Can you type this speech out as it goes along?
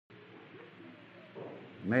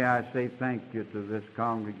May I say thank you to this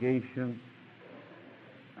congregation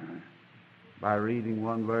by reading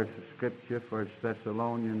one verse of Scripture, 1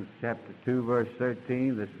 Thessalonians chapter 2, verse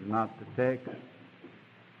 13. This is not the text,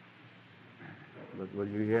 but will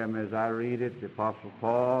you hear me as I read it? The Apostle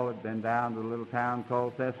Paul had been down to a little town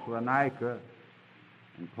called Thessalonica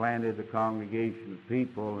and planted a congregation of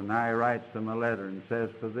people, and now he writes them a letter and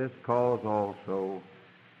says, "For this cause also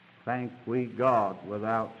thank we God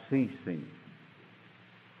without ceasing,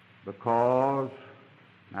 because,"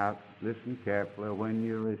 now listen carefully, "when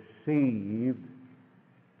you received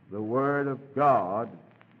the word of God,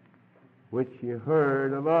 which you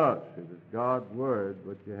heard of us." It was God's word,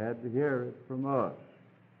 but you had to hear it from us.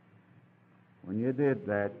 When you did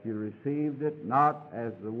that, you received it not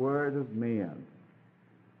as the word of men,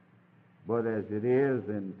 but as it is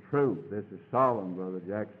in truth. This is solemn, Brother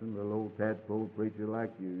Jackson, little old tadpole preacher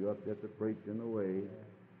like you. You up there to preaching away,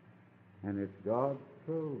 and it's God's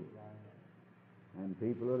truth. And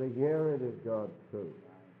people are to hear it as God's truth.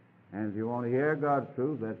 And if you want to hear God's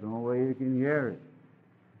truth, that's the only way you can hear it.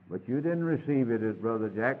 But you didn't receive it as Brother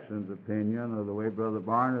Jackson's opinion or the way Brother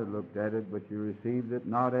Barnard looked at it, but you received it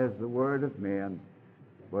not as the word of men,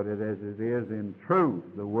 but as it is in truth,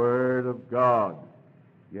 the word of God.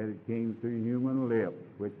 Yet it came through human lips,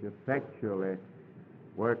 which effectually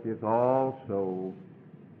worketh also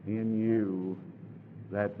in you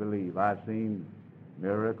that believe. I've seen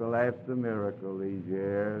miracle after miracle these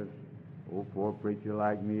years. Oh, poor preacher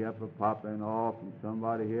like me up a popping off, and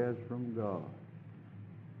somebody hears from God.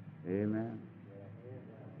 Amen.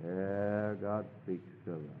 Yeah, God speaks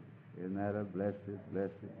to them. Isn't that a blessed,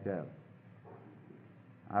 blessed chapter?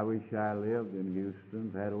 I wish I lived in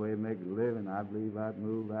Houston, had a way to make a living. I believe I'd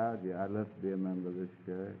move out here. I'd love to be a member of this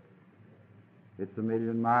church. It's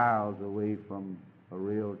 1,000,000 miles away from a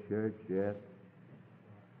real church yet.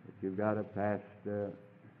 But you've got a pastor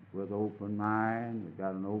with open mind, you've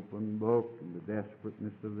got an open book, and the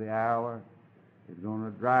desperateness of the hour is going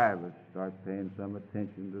to drive us to start paying some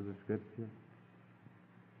attention to the Scripture.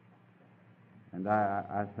 And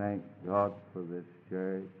I thank God for this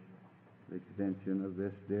church, the extension of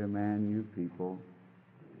this dear man, you people.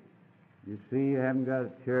 You see, you haven't got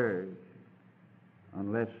a church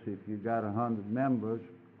unless if you've got 100 members,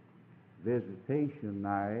 visitation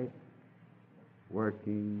night,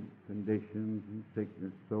 working conditions and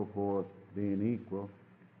sickness, so forth, being equal,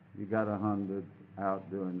 you got 100 out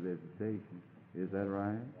doing visitation. Is that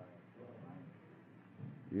right?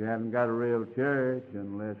 You haven't got a real church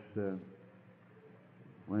unless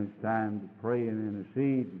when it's time to pray and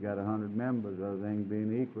intercede, you got 100 members. Other things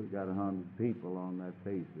being equal, you got 100 people on that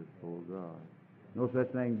face before God. No such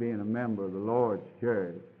thing being a member of the Lord's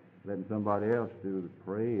church, letting somebody else do the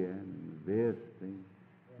praying and the visiting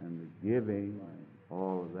and the giving and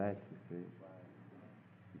all of that, you see.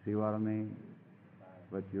 You see what I mean?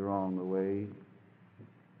 But you're on the way.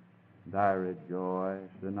 And I rejoice.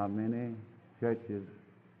 There are not many churches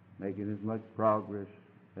making as much progress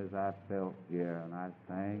as I felt here, and I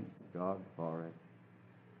thank God for it.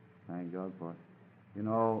 Thank God for it. You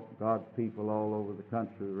know, God's people all over the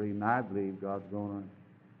country are reading. I believe God's going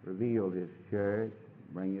to reveal His church,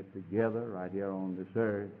 bring it together right here on this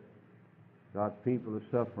earth. God's people are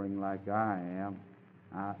suffering like I am.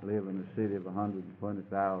 I live in a city of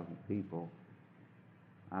 120,000 people.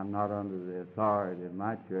 I'm not under the authority of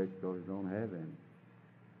my church because it don't have any.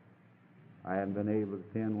 I haven't been able to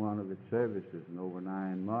attend one of its services in over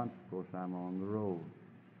 9 months. Of course, I'm on the road.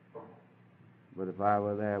 But if I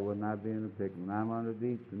were there, wouldn't I be in a pickle? And I'm under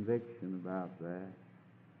deep conviction about that.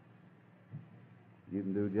 You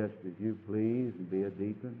can do just as you please and be a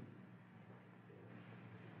deacon.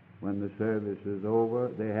 When the service is over,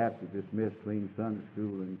 they have to dismiss between Sunday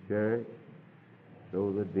school and church.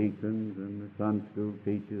 So the deacons and the Sunday school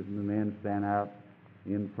teachers and the men stand out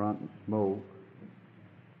in front and smoke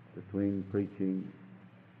between preaching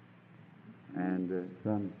and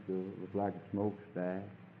Sunday school. It was like a smokestack.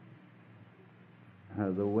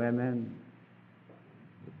 The women,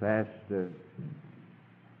 the pastor is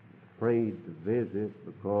afraid to visit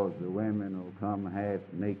because the women will come half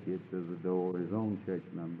naked to the door, his own church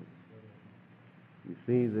members. You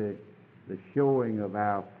see, the showing of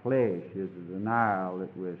our flesh is a denial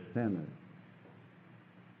that we're sinners.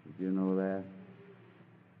 Did you know that?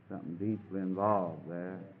 Something deeply involved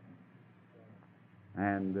there.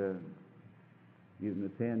 And you can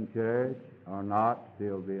attend church or not,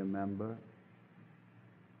 still be a member.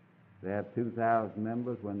 They have 2,000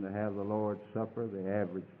 members. When they have the Lord's Supper, they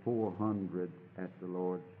average 400 at the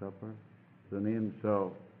Lord's Supper. It's an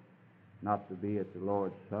insult not to be at the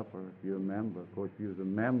Lord's Supper if you're a member. Of course, if you're a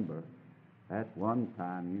member, at one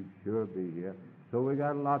time you'd sure be here. So we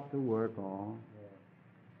got a lot to work on.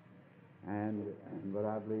 But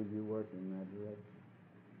I believe you work in that direction.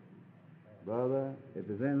 Brother, if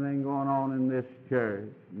there's anything going on in this church,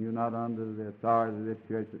 and you're not under the authority of this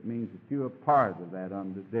church, it means that you're a part of that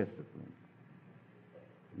under discipline.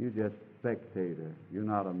 You're just a spectator. You're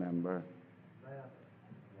not a member.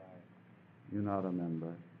 You're not a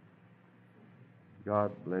member.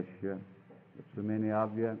 God bless you. But so many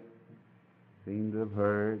of you seem to have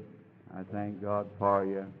heard. I thank God for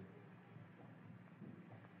you.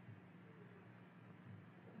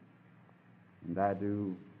 And I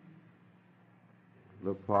do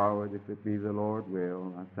look forward, if it be the Lord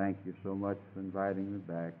will. I thank you so much for inviting me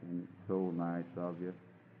back, and it's so nice of you.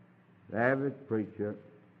 The average preacher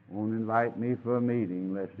won't invite me for a meeting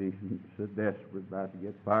unless he's so desperate about to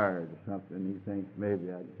get fired or something. He thinks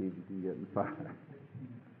maybe I'd keep him from getting fired.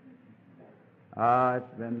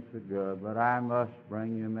 It's been so good, but I must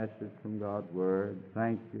bring you a message from God's Word.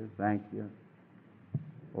 Thank you, thank you.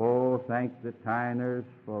 Oh, thank the Tyners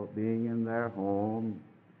for being in their home.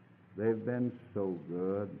 They've been so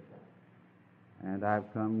good, and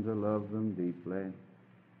I've come to love them deeply.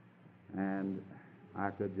 And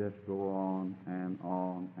I could just go on and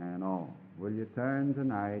on and on. Will you turn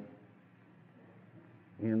tonight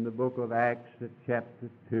in the book of Acts at chapter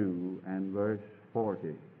 2 and verse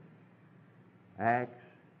 40. Acts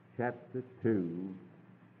chapter 2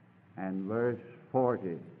 and verse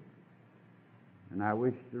 40. And I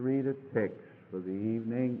wish to read a text for the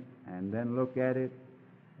evening and then look at it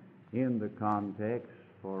in the context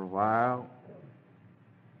for a while.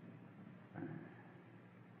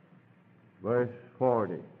 Verse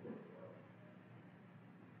 40.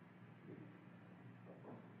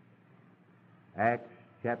 Acts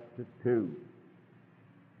chapter 2.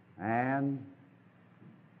 And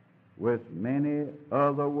with many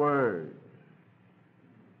other words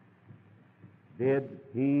did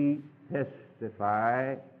he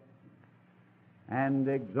testify and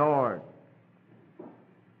exhort.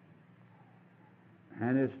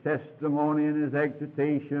 And his testimony and his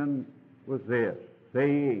exhortation was this: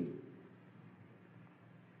 saying,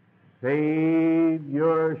 save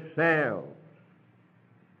yourselves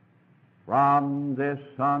from this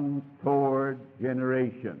untoward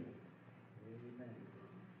generation. Amen.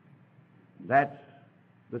 That's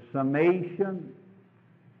the summation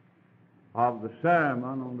of the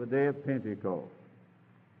sermon on the day of Pentecost.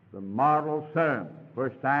 The model sermon.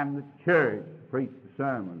 First time the church preached the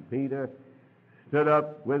sermon. Peter stood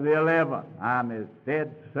up with the 11. I'm as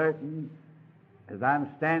dead certain as I'm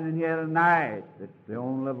standing here tonight that the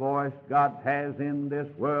only voice God has in this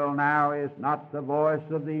world now is not the voice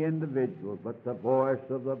of the individual, but the voice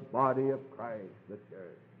of the body of Christ, the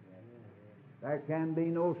church. There can be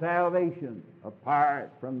no salvation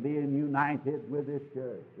apart from being united with this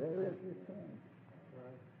church. There is this thing.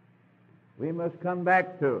 We must come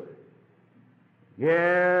back to it.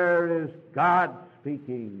 Here is God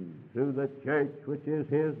speaking through the church, which is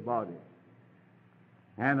His body.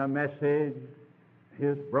 And a message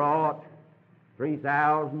is brought.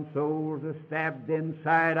 3,000 souls are stabbed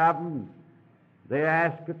inside of them. They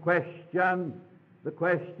ask a question. The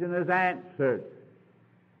question is answered.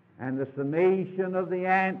 And the summation of the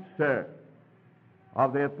answer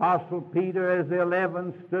of the Apostle Peter as the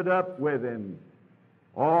 11 stood up with him,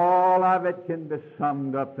 all of it can be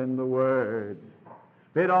summed up in the words: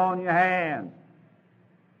 spit on your hands,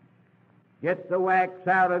 get the wax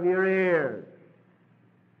out of your ears,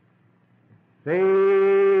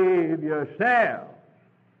 save yourselves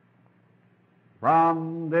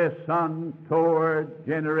from this untoward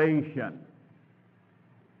generation.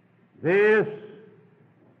 This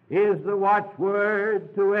is the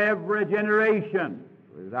watchword to every generation.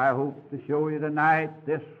 As I hope to show you tonight,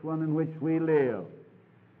 this one in which we live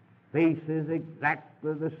faces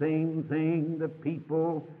exactly the same thing the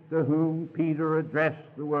people to whom Peter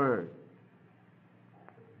addressed the word.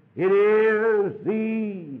 It is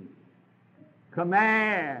the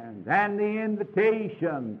command and the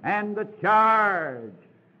invitation and the charge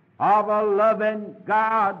of a loving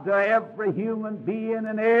God to every human being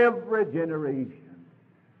in every generation.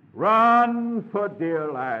 Run for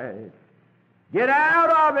dear life. Get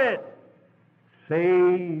out of it.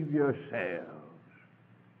 Save yourselves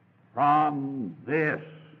from this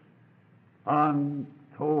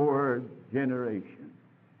untoward generation.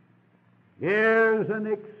 Here's an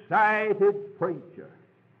excited preacher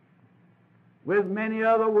with many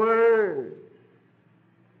other words.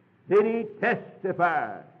 Did he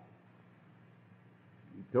testify?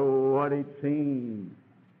 He told what he'd seen,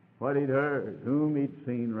 what he'd heard, whom he'd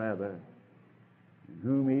seen rather, and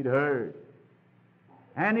whom he'd heard.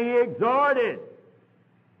 And he exhorted.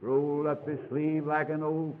 Roll up his sleeve like an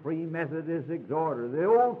old Free Methodist exhorter. The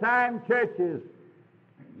old-time churches,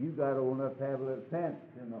 you got old enough to have a little sense,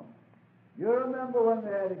 you know. You remember when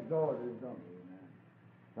they had exhorters, don't you?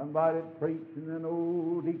 Somebody would preach, and then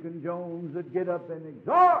old Deacon Jones would get up and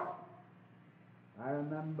exhort. I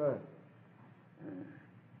remember.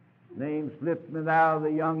 Name slipped me now, the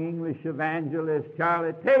young English evangelist,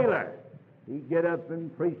 Charlie Taylor. He'd get up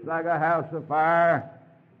and preach like a house of fire,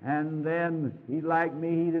 and then he, like me,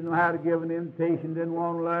 he didn't know how to give an invitation, didn't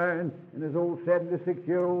want to learn, and his old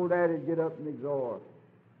 76-year-old dad would get up and exhort.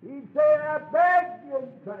 He'd say, I beg you in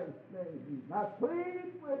Christ's name, I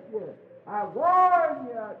plead with you, I warn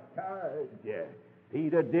you, I charge you.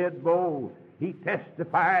 Peter did both. He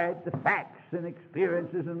testified the facts and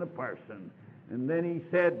experiences in the person. And then he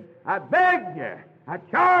said, I beg you, I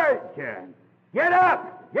charge you, get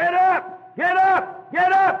up, get up, get up,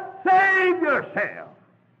 get up, save yourself.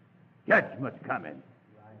 Judgment's coming.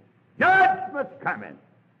 Judgment's coming.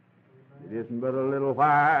 It isn't but a little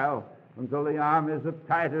while until the armies of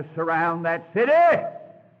Titus surround that city,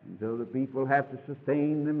 until the people have to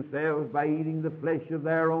sustain themselves by eating the flesh of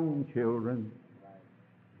their own children.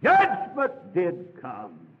 Judgment did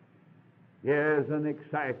come. Here's an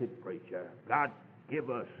excited preacher. God give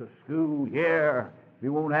us a school here. If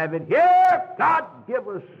you won't have it here, God give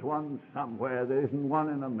us one somewhere. There isn't one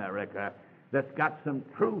in America that's got some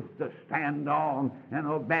truth to stand on and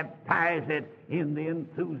will baptize it in the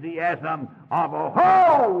enthusiasm of a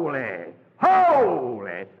holy,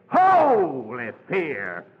 holy, holy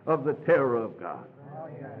fear of the terror of God.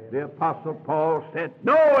 The Apostle Paul said,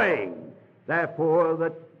 knowing, therefore,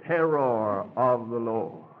 the terror of the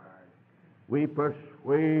Lord, we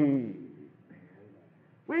persuade,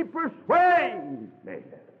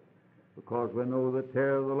 because we know the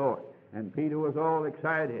terror of the Lord. And Peter was all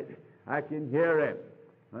excited. I can hear him.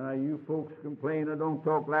 You folks complain I don't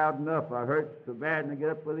talk loud enough. I hurt so bad, and I get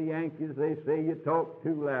up with the Yankees. They say you talk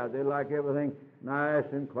too loud. They like everything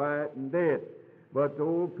nice and quiet and dead. But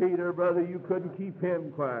old Peter, brother, you couldn't keep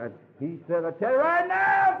him quiet. He said, I tell you right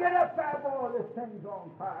now, get up there, boy. This thing's on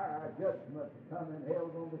fire. Judgment's coming.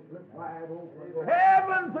 Hell's going to be split wide open. The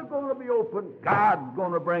heavens are going to be open. God's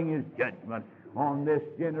going to bring his judgment on this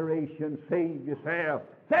generation. Save yourself.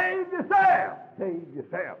 Save yourself. Save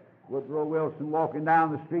yourself. Woodrow Wilson walking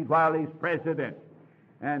down the street while he's president,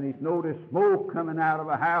 and he's noticed smoke coming out of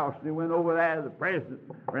a house. He went over there to the president,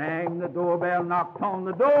 rang the doorbell, knocked on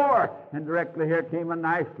the door, and directly here came a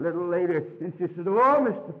nice little lady, and she said, oh,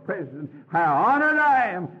 Mr. President, how honored I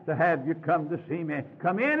am to have you come to see me.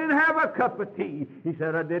 Come in and have a cup of tea. He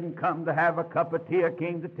said, I didn't come to have a cup of tea. I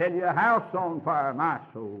came to tell you a house on fire. My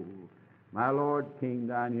soul. My Lord came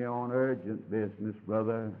down here on urgent business,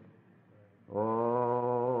 brother.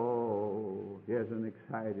 Oh, here's an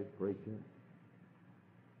excited preacher.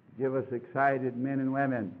 Give us excited men and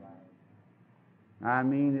women. I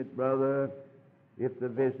mean it, brother. If the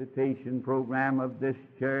visitation program of this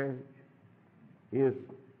church is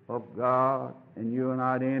of God and you're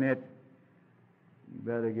not in it, you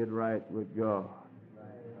better get right with God.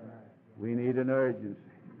 We need an urgency.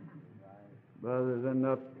 Brother, there's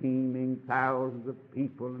enough teeming thousands of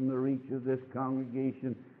people in the reach of this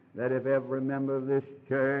congregation that if every member of this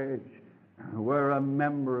church were a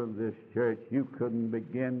member of this church, you couldn't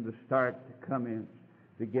begin to start to come in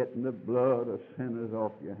to getting the blood of sinners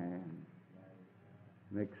off your hands.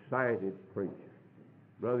 An excited preacher.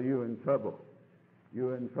 Brother, you're in trouble.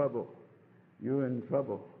 You're in trouble. You're in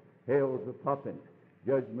trouble. Hell's a popping.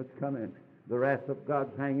 Judgment's coming. The wrath of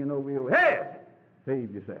God's hanging over your head.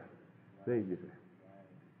 Save yourself. Save yourself.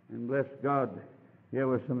 And bless God, here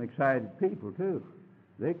were some excited people, too.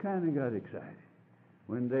 They kind of got excited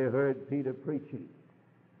when they heard Peter preaching.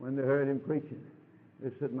 When they heard him preaching,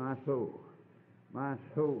 they said, my soul,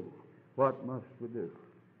 what must we do?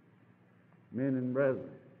 Men and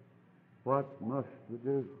brethren, what must we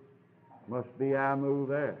do? Must be our move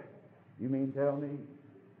there. You mean tell me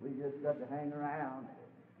we just got to hang around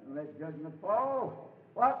and let judgment fall?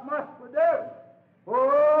 What must we do?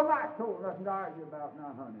 Oh, my soul, nothing to argue about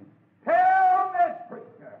now, honey. Tell me,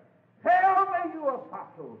 preacher. Tell me, you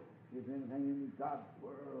apostle, is anything in God's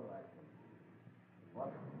world like this?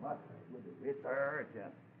 What must we do? It's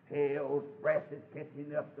urgent. Hell's breath is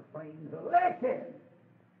catching up the flames of licking.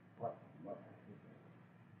 What must we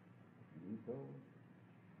do? And so,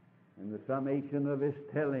 in the summation of his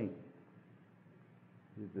telling,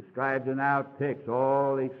 he describes in our text,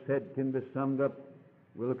 all he said can be summed up.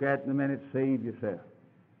 We'll look at it in a minute. Save yourself.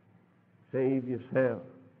 Save yourself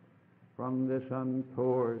from this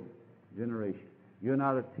untoward generation. You're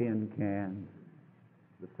not a tin can.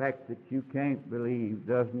 The fact that you can't believe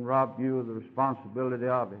doesn't rob you of the responsibility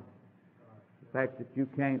of it. fact that you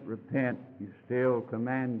can't repent, you're still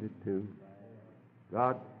commanded to.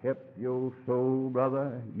 God help your soul,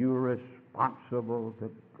 brother. You're responsible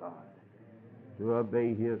to God to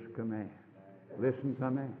obey His command. Listen to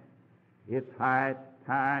me. It's high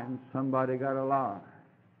time somebody got a law.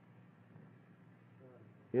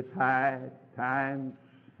 It's high time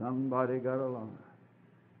somebody got a law.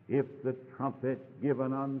 If the trumpet give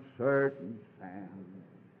an uncertain sound,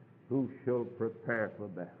 who shall prepare for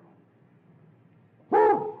battle?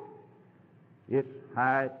 Woo! It's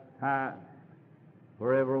high time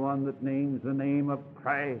for everyone that names the name of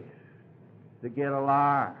Christ to get a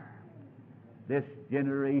liar. This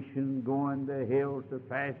generation going to hell so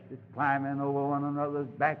fast it's climbing over one another's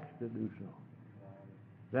backs to do so.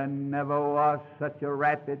 There never was such a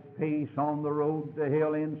rapid pace on the road to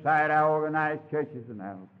hell inside our organized churches and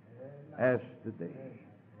out as today.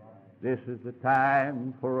 This is the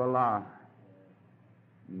time for a liar.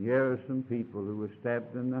 And here are some people who were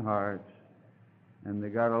stabbed in the hearts, and they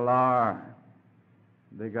got alarmed.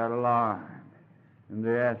 They got alarmed, and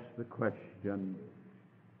they asked the question,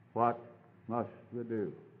 what must we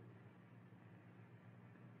do?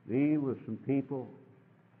 These were some people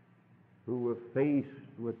who were faced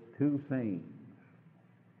with two things.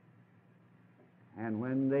 And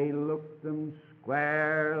when they looked them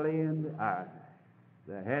squarely in the eye,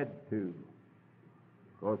 they had to.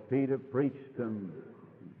 Because Peter preached them,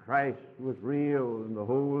 and Christ was real, and the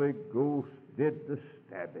Holy Ghost did the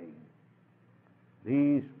stabbing.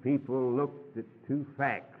 These people looked at two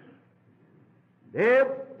facts.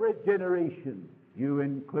 Every generation, you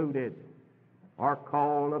included, are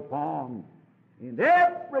called upon in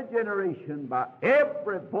every generation by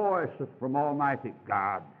every voice from Almighty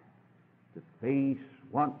God to face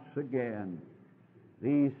once again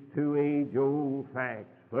these two age-old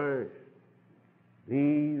facts. First,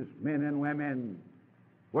 these men and women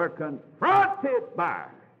were confronted by,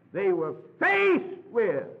 they were faced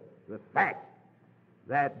with the fact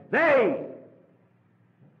that they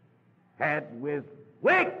had with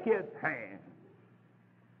wicked hands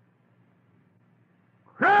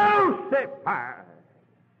crucified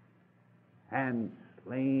and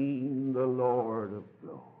slain the Lord of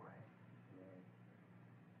glory.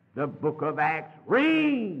 The book of Acts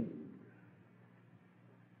reads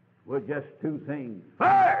with just two things.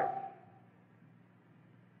 First,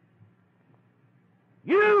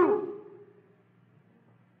 you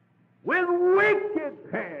with wicked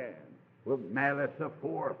hands, with malice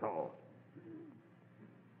aforethought.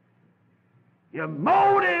 Your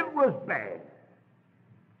motive was bad.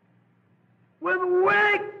 With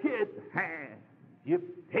wicked hands, you've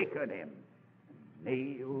taken him and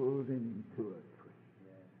nailed him to a tree.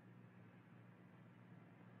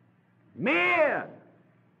 Men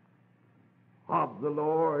of the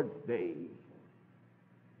Lord's day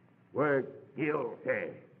were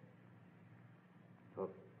guilty of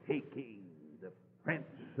taking the Prince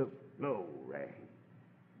of Glory,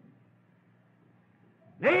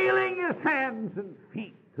 nailing his hands and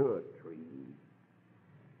feet to a tree,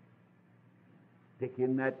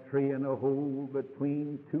 sticking that tree in a hole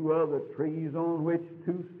between two other trees on which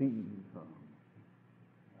two seeds hung.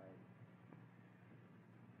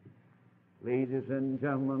 Ladies and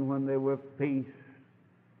gentlemen, when they were faced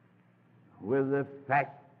with the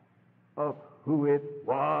fact of who it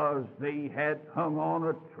was they had hung on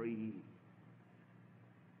a tree,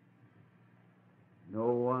 no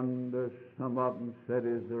wonder some of them said,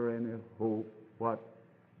 is there any hope? What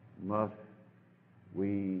must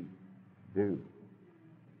we do?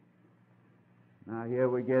 Now here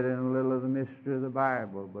we get in a little of the mystery of the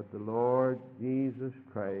Bible, but the Lord Jesus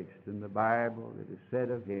Christ in the Bible, it is said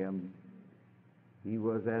of him, he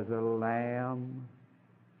was as a lamb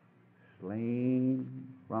slain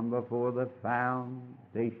from before the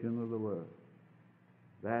foundation of the world.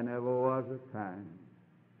 There never was a time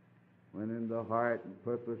when in the heart and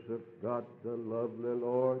purpose of God the lovely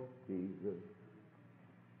Lord Jesus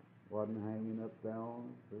wasn't hanging up there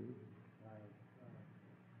on the tree.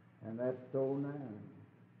 And that's so now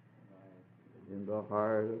in the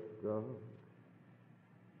heart of God.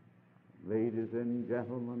 Ladies and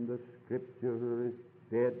gentlemen, the Scripture is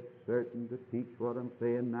dead certain to teach what I'm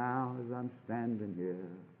saying now as I'm standing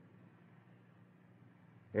here.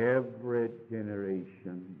 Every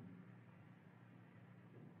generation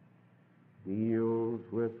deals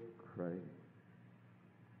with Christ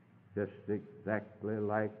just exactly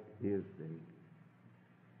like his day.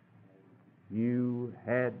 You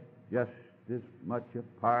had just as much a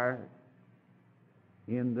part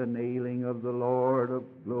in the nailing of the Lord of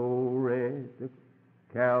glory to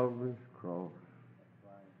Calvary's cross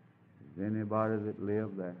as anybody that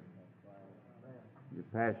lived there. Your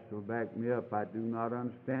pastor will back me up. I do not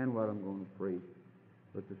understand what I'm going to preach.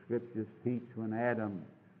 But the Scriptures teach when Adam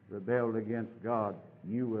rebelled against God,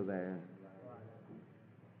 you were there.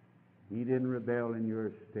 He didn't rebel in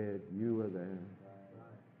your stead. You were there.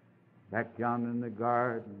 Back yonder in the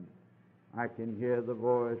garden, I can hear the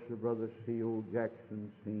voice of Brother C.O.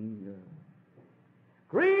 Jackson Sr.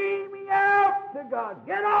 screaming out to God,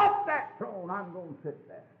 get off that throne. I'm going to sit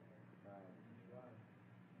there.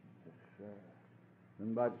 Yes, sir.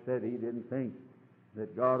 Somebody said he didn't think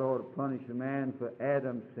that God ought to punish a man for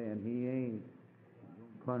Adam's sin. He ain't. He's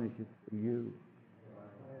going to punish it for you.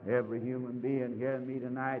 Every human being hearing me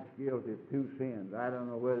tonight is guilty of two sins. I don't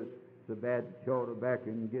know whether it's so bad to chaw tobacco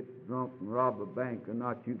and get drunk and rob a bank or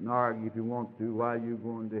not. You can argue if you want to while you're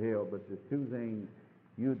going to hell. But there's two things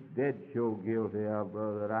you dead sure guilty of,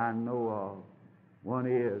 brother, that I know of. One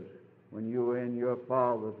is when you were in your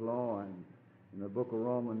father's loins. And the book of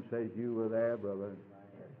Romans says you were there, brother.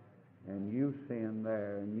 And you sinned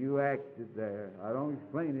there, and you acted there. I don't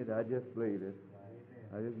explain it, I just believe it.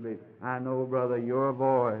 I just believe it. I know, brother, your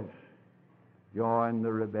voice joined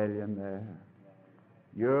the rebellion there.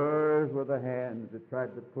 Yours were the hands that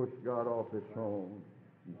tried to push God off his throne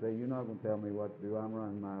and say, you're not going to tell me what to do. I'm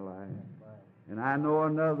running my life. And I know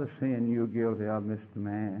another sin you're guilty of, Mr.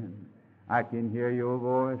 Man. I can hear your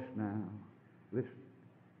voice now. Listen,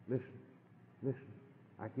 listen, listen.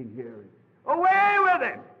 I can hear it. Away with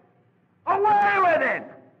it! Away with it!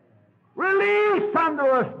 Release unto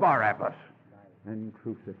us Barabbas and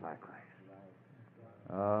crucify Christ.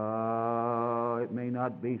 It may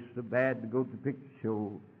not be so bad to go to the picture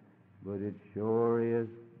show, but it sure is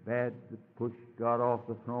bad to push God off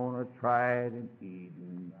the throne or try it in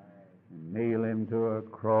Eden and nail him to a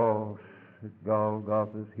cross at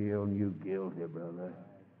Golgotha's hill, and you guilty, brother.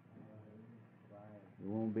 There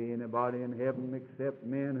won't be anybody in heaven except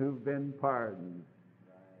men who've been pardoned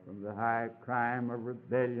from the high crime of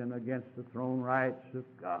rebellion against the throne rights of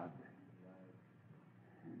God.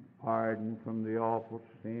 Pardoned from the awful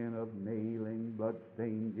sin of nailing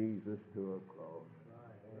blood-stained Jesus to a cross.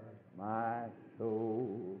 My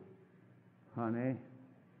soul, honey,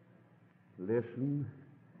 listen.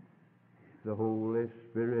 If the Holy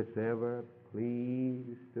Spirit's ever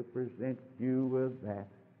pleased to present you with that,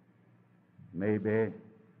 maybe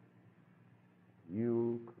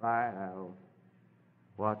you cry out,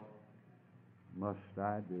 what must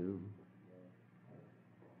I do?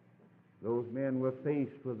 Those men were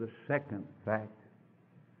faced with the second fact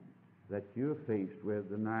that you're faced with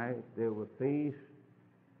tonight. They were faced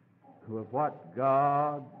with what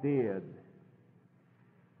God did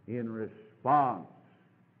in response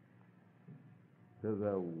to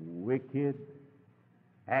the wicked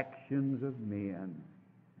actions of men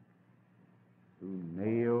who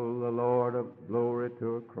nailed the Lord of glory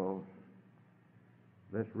to a cross.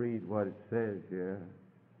 Let's read what it says here.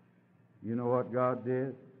 You know what God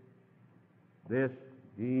did? This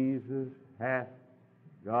Jesus hath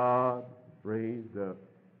God raised up.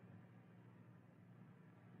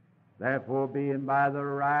 Therefore, being by the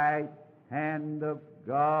right hand of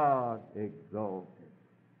God exalted,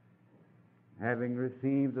 having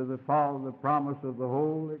received of the Father the promise of the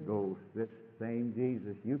Holy Ghost, this same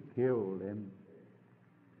Jesus, you killed him,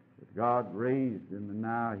 but God raised him, and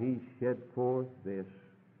now he shed forth this,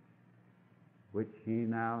 which ye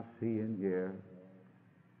now see and hear.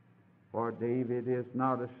 For David is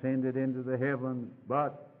not ascended into the heavens,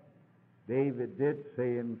 but David did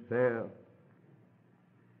say himself,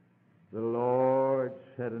 the Lord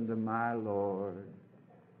said unto my Lord,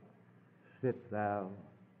 sit thou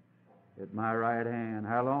at my right hand.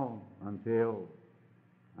 How long? Until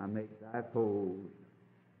I make thy foes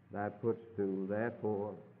thy footstool.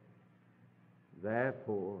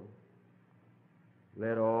 Therefore,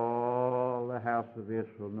 let all the house of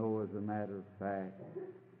Israel know as a matter of fact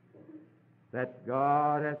that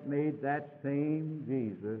God hath made that same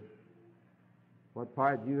Jesus. What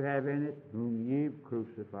part do you have in it? Whom ye've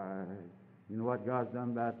crucified. You know what God's done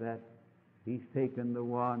about that? He's taken the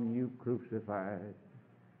one you crucified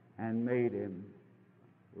and made him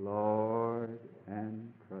Lord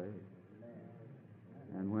and Christ.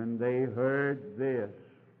 And when they heard this,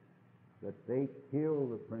 that they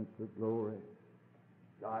killed the Prince of Glory,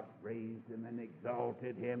 God raised him and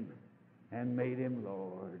exalted him and made him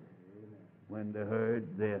Lord. When they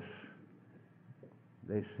heard this,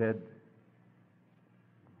 they said,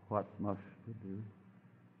 what must we do?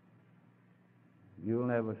 You'll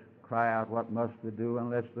never cry out, what must we do,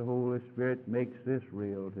 unless the Holy Spirit makes this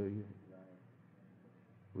real to you.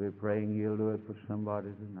 We're praying he'll do it for somebody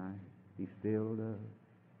tonight. He still does.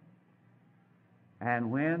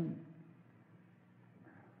 And when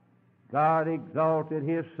God exalted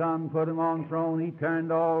His Son, put Him on the throne. He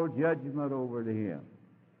turned all judgment over to Him.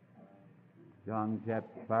 John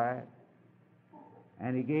chapter 5.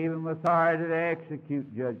 And He gave Him authority to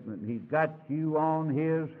execute judgment. He's got you on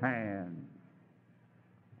His hand.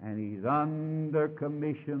 And He's under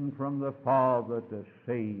commission from the Father to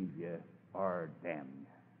save you or damn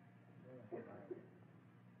you.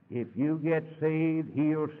 If you get saved,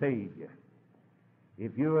 He'll save you.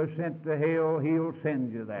 If you are sent to hell, He'll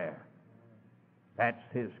send you there. That's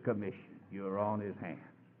His commission. You're on His hands.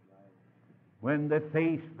 When they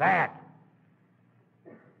face that,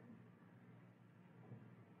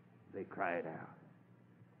 they cried out.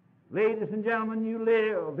 Ladies and gentlemen, you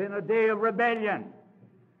live in a day of rebellion,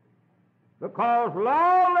 because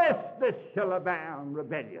lawlessness shall abound,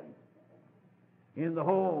 rebellion. In the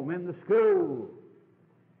home, in the school,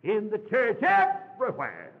 in the church,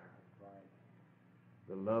 everywhere.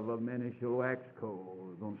 The love of many shall wax cold.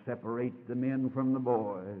 It's going to separate the men from the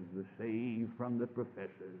boys, the saved from the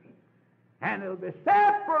professors. And it'll be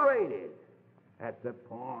separated at the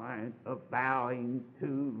point of bowing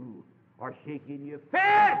to or shaking your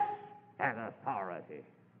fist at authority.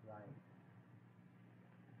 Right.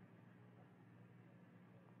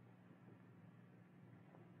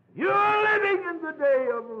 You're living in the day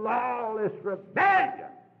of lawless rebellion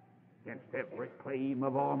against every claim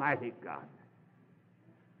of Almighty God.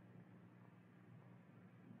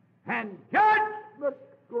 And judgment's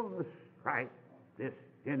going to strike this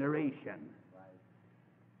generation.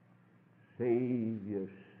 Save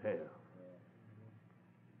yourself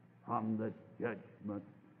from the judgment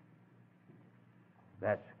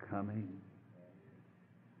that's coming.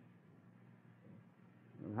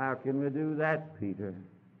 And how can we do that, Peter?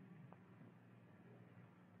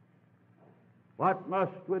 What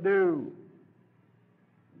must we do?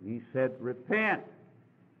 He said, repent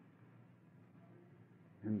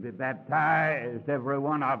and be baptized, every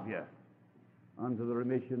one of you, unto the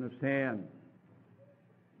remission of sins,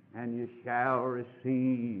 and you shall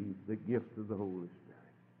receive the gift of the Holy Spirit.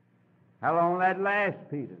 How long will that last,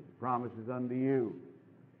 Peter? The promise is unto you.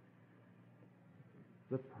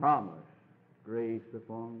 The promise, grace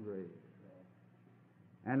upon grace.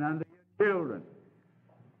 And unto your children,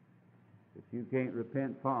 if you can't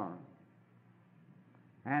repent for them.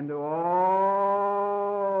 And to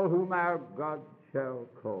all whom our God shall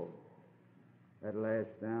call, at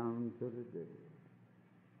last down to the day.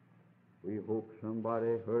 We hope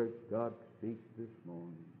somebody heard God speak this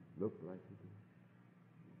morning. Looked like it did.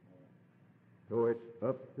 So it's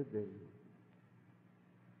up to date.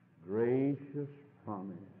 Gracious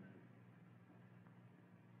promise.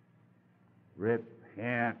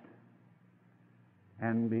 Repent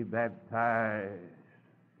and be baptized.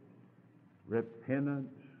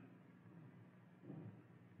 Repentance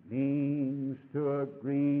means to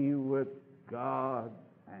agree with God's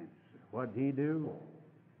answer. What did He do?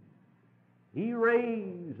 He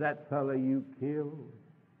raised that fellow you killed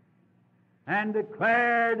and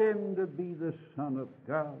declared him to be the Son of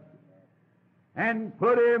God and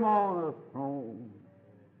put him on a throne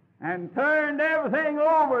and turned everything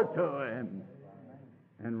over to him.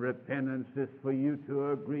 And repentance is for you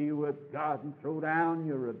to agree with God and throw down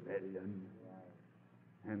your rebellion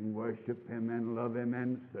and worship Him and love Him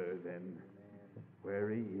and serve Him where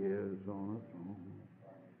He is on a throne.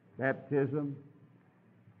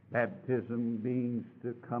 Baptism means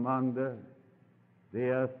to come under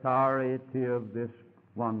the authority of this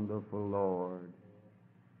wonderful Lord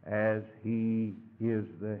as He is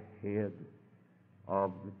the head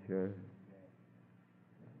of the church.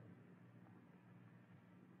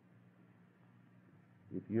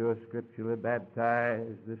 If you're scripturally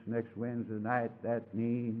baptized this next Wednesday night, that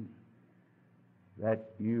means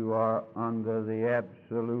that you are under the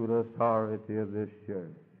absolute authority of this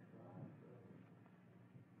church.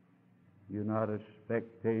 You're not a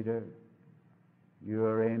spectator.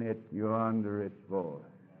 You're in it. You're under its voice.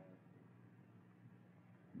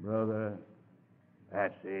 Brother,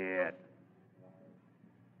 that's it.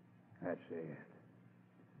 That's it.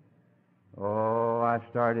 Oh, I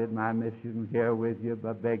started my mission here with you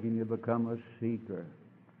by begging you to become a seeker.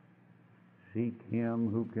 Seek Him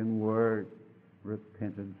who can work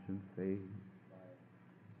repentance and faith.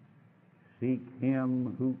 Seek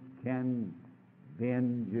Him who can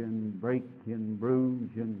bend and break and bruise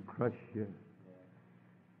and crush you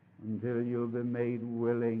until you'll be made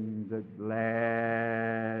willing to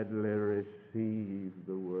gladly receive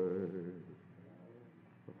the Word.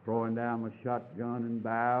 Throwing down my shotgun and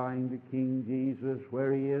bowing to King Jesus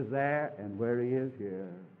where He is there and where He is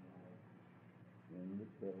here. In the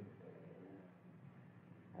church.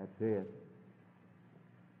 That's it.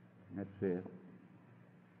 That's it.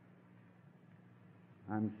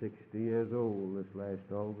 I'm 60 years old this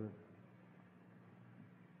last August.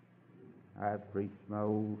 I preached my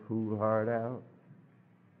old fool heart out.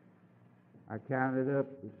 I counted up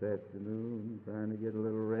this afternoon, trying to get a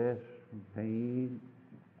little rest from pain.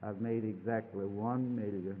 I've made exactly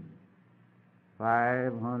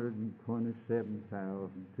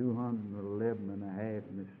 1,527,211.5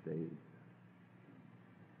 mistakes.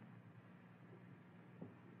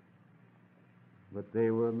 But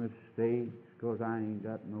they were mistakes because I ain't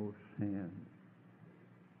got no sin.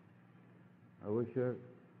 I wish I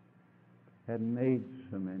hadn't made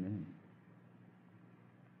so many.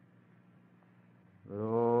 But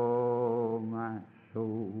oh, my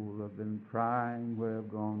soul, I've been trying where I've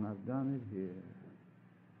gone. I've done it here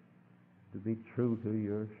to be true to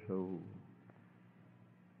your soul.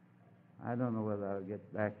 I don't know whether I'll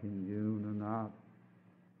get back in June or not.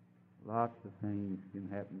 Lots of things can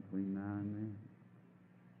happen between now and then.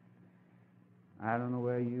 I don't know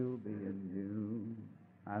where you'll be in June.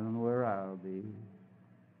 I don't know where I'll be.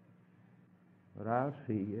 But I'll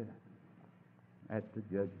see you at the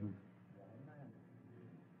judgment.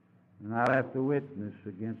 And I'll have to witness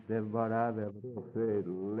against everybody I've ever said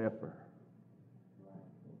leper.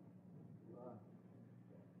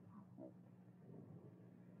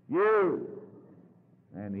 You.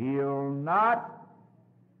 And he'll not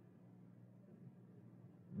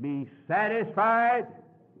be satisfied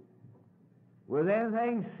with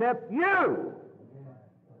anything except you.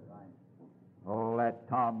 All that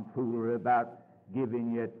tomfoolery about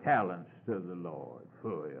giving your talents to the Lord.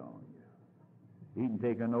 Fully on you. He can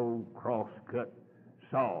take an old cross-cut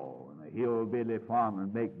saw and a hillbilly farmer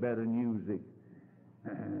and make better music.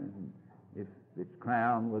 And if it's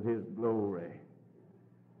crowned with his glory,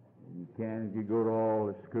 you can if you go to all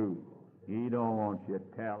the schools. He don't want your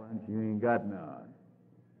talents. You ain't got none.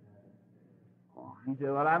 He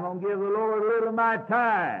said, well, I'm going to give the Lord a little of my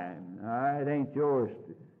time. All right, it ain't yours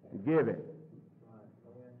to give it.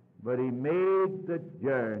 But he made the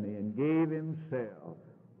journey and gave himself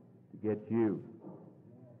to get you.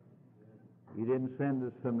 He didn't send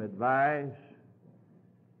us some advice.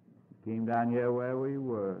 He came down here where we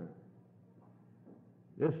were.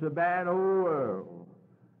 This is a bad old world.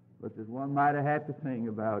 But there's one mighty happy thing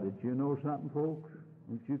about it. You know something, folks?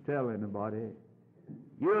 Don't you tell anybody.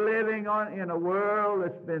 You're living in a world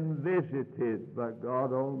that's been visited by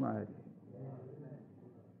God Almighty.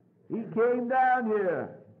 He came down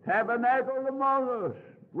here, tabernacled among us,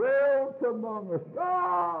 dwelt among us.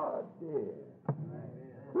 God did.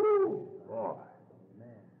 Whew, boy.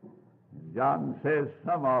 And John says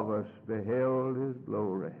some of us beheld his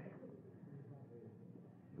glory.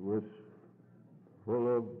 It was full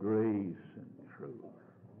of grace and truth.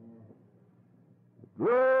 The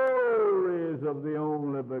glories of the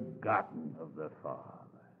only begotten of the Father.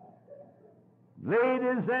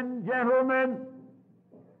 Ladies and gentlemen,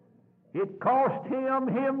 it cost him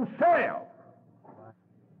himself.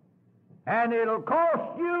 And it'll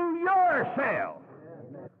cost you yourself.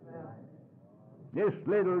 This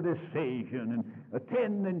little decision and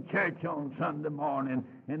attending church on Sunday morning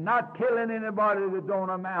and not killing anybody that don't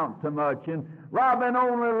amount to much and robbing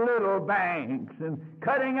only little banks and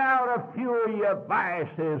cutting out a few of your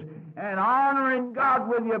vices and honoring God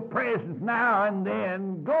with your presence now and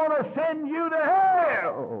then going to send you to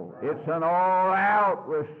hell. It's an all-out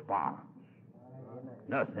response.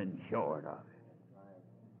 Nothing short of it.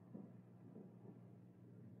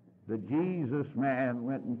 The Jesus man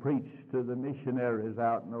went and preached to the missionaries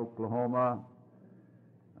out in Oklahoma.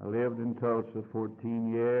 I lived in Tulsa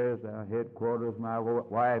 14 years. Our headquarters, my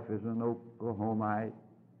wife is an Oklahomite.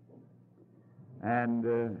 And,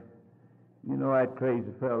 you know that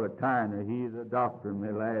crazy fellow Tyner, he's a doctor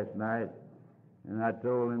me last night. And I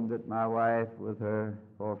told him that my wife with her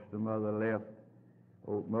foster mother left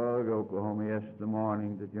Oakmulgee, Oklahoma yesterday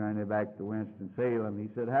morning to journey back to Winston-Salem. He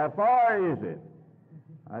said, how far is it?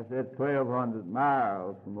 I said, 1,200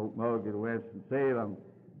 miles from Oakmulgee to Winston-Salem.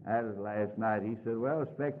 That was last night. He said, well, I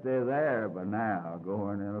expect they're there by now,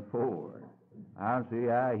 going in a Ford. I don't see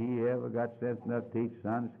how he ever got sense enough to teach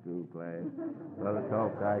Sunday school class. Brother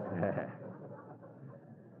talk like that.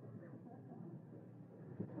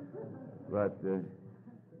 But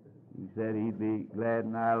he said he'd be glad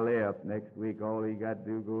when I left. Next week, all he got to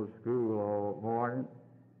do is go to school all morning,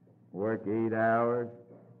 work 8 hours,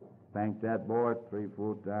 spank that boy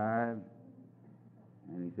 3-4 times,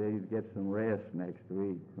 and he said he'd get some rest next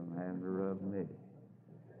week from having to rub me.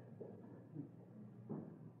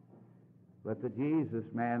 But the Jesus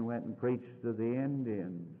man went and preached to the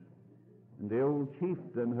Indians, and the old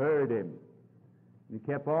chieftain heard him. He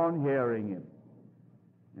kept on hearing him.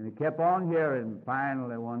 And he kept on hearing.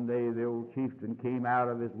 Finally, one day, the old chieftain came out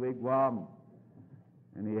of his wigwam,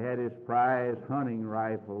 and he had his prize hunting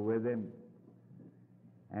rifle with him.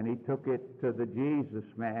 And he took it to the Jesus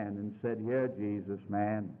man and said, "Here, Jesus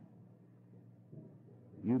man,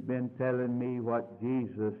 you've been telling me what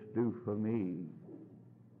Jesus do for me,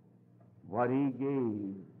 what he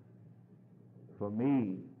gave for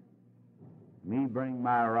me. Me bring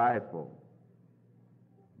my rifle.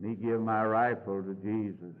 Me give my rifle to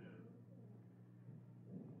Jesus."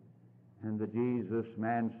 And the Jesus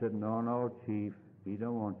man said, No, chief, he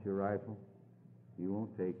don't want your rifle. He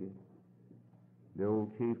won't take it. The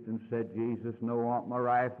old chieftain said, "Jesus no want my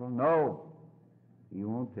rifle." No, he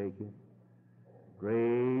won't take it.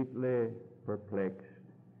 Greatly perplexed,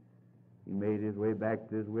 he made his way back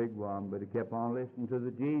to his wigwam, but he kept on listening to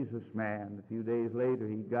the Jesus man. A few days later,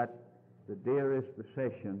 he got the dearest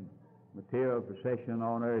possession, material possession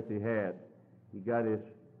on earth he had. He got his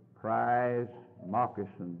prize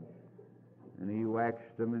moccasins, and he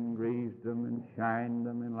waxed them and greased them and shined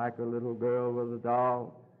them, and like a little girl with a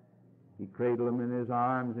doll, he cradled them in his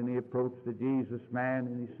arms, and he approached the Jesus man,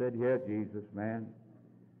 and he said, "Here, Jesus man,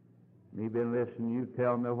 me been listening, you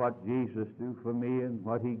tell me what Jesus do for me and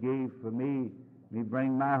what he gave for me. Me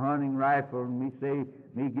bring my hunting rifle, and me say,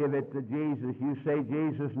 me give it to Jesus. You say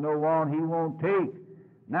Jesus no want, he won't take.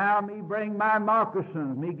 Now me bring my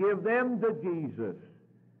moccasins, me give them to Jesus."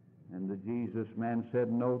 And the Jesus man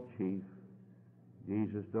said, "No, chief,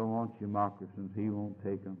 Jesus don't want your moccasins, he won't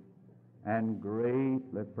take them." And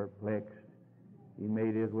greatly perplexed, he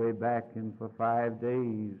made his way back, and for 5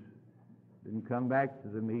 days didn't come back to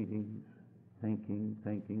the meetings, thinking.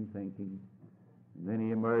 And then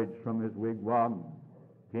he emerged from his wigwam,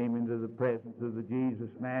 came into the presence of the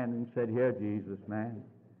Jesus man, and said, "Here, Jesus man,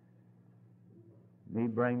 me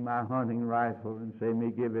bring my hunting rifle and say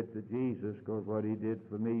me give it to Jesus, because what he did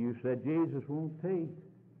for me, you said Jesus won't take.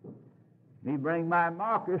 Me bring my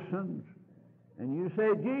moccasins, and you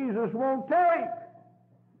say Jesus won't take.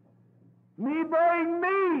 Me bring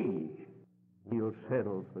me. He'll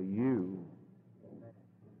settle for you,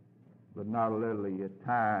 but not a little of your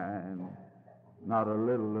time, not a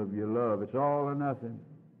little of your love. It's all or nothing.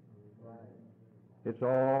 It's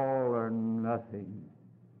all or nothing.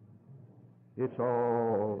 It's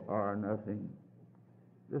all or nothing.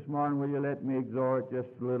 This morning, will you let me exhort just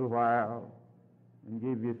a little while and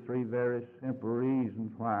give you 3 very simple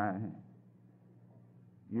reasons why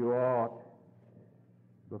you ought,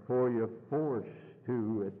 before you're forced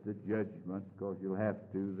to at the judgment, because you'll have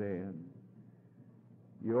to then,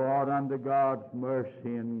 you ought, under God's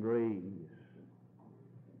mercy and grace,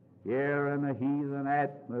 here in a heathen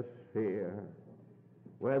atmosphere,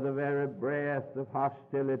 where the very breath of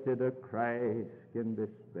hostility to Christ can be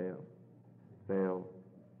felt,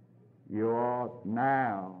 you ought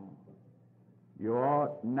now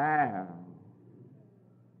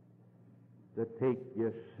to take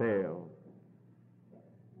yourself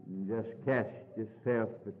and just cast yourself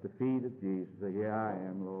at the feet of Jesus. Say, "Here I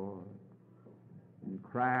am, Lord," and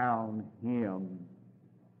crown him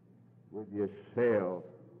with yourself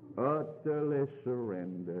utterly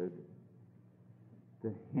surrendered to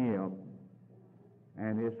him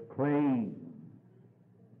and his claims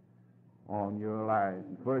on your life.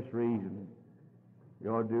 And first reason you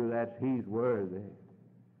ought to do that, he's worthy.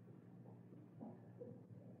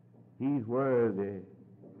 He's worthy.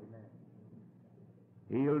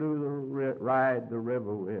 He'll do ride the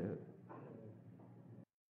river with.